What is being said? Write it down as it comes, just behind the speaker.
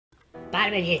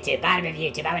Bottom of YouTube, bottom of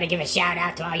YouTube. I want to give a shout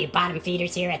out to all you bottom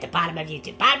feeders here at the bottom of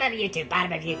YouTube. Bottom of YouTube,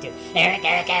 bottom of YouTube. Eric,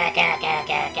 Eric, Eric, Eric, Eric,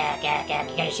 Eric, Eric, Eric,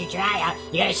 Eric. You gotta shoot your eye out.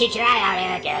 You gotta shoot your eye out,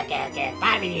 Eric, Eric, Eric, Eric.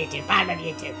 Bottom of YouTube, bottom of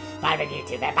YouTube, bottom of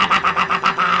YouTube. Bottom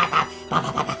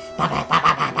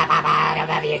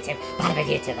of YouTube, bottom of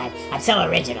YouTube. I'm so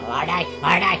original, aren't I?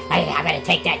 Aren't I? I'm gonna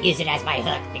take that, use it as my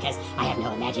hook, because I have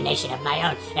no imagination of my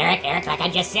own. Eric, Eric, like I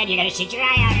just said, you gotta shoot your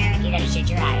eye out, Eric. You gotta shoot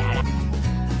your eye out.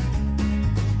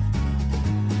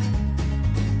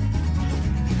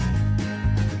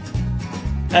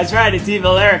 That's right, it's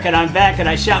Evil Eric, and I'm back, and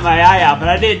I shot my eye out, but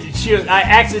I didn't shoot. I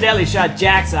accidentally shot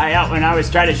Jack's eye out when I was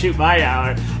trying to shoot my eye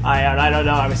out. I don't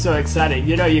know. I was so excited.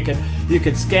 You know, you could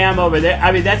scam over there.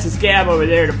 I mean, that's a scam over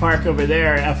there to park over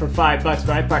there for $5, but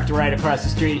I parked right across the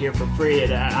street here for free,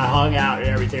 and I hung out and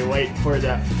everything, waiting for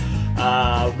the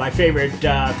my favorite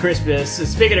Christmas.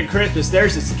 Speaking of Christmas,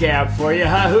 there's a scam for you,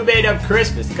 huh? Who made up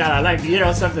Christmas? Kind of like, you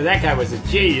know, something. That guy was a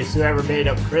genius. Whoever made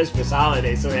up Christmas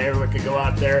holiday, so that everyone could go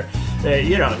out there.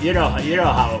 You know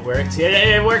how it works.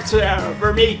 It works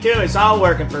for me too. It's all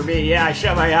working for me. Yeah, I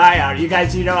shut my eye out. You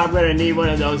guys, you know, I'm gonna need one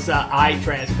of those eye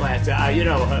transplants. You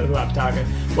know who I'm talking.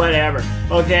 Whatever.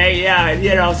 Okay. Yeah.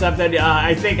 You know something.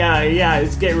 I think. Yeah.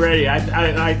 It's getting ready.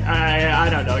 I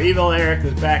don't know. Evil Eric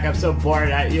is back. I'm so bored.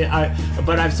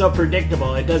 But I'm so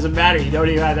predictable. It doesn't matter. You don't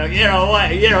even have to. You know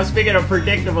what? You know. Speaking of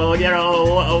predictable. You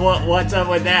know what's up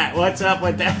with that? What's up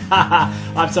with that?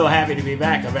 I'm so happy to be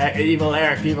back. I'm back. Evil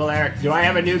Eric. Evil Eric. Do I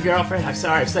have a new girlfriend? I'm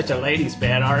sorry, I'm such a ladies'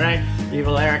 man, alright?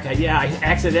 Evil Eric, yeah, I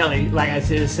accidentally, like I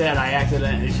just said, I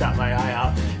accidentally shot my eye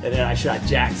out, and then I shot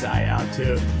Jack's eye out,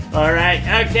 too. Alright,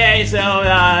 okay, so,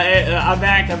 I'm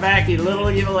back, little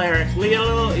Evil Eric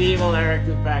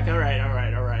is back, alright.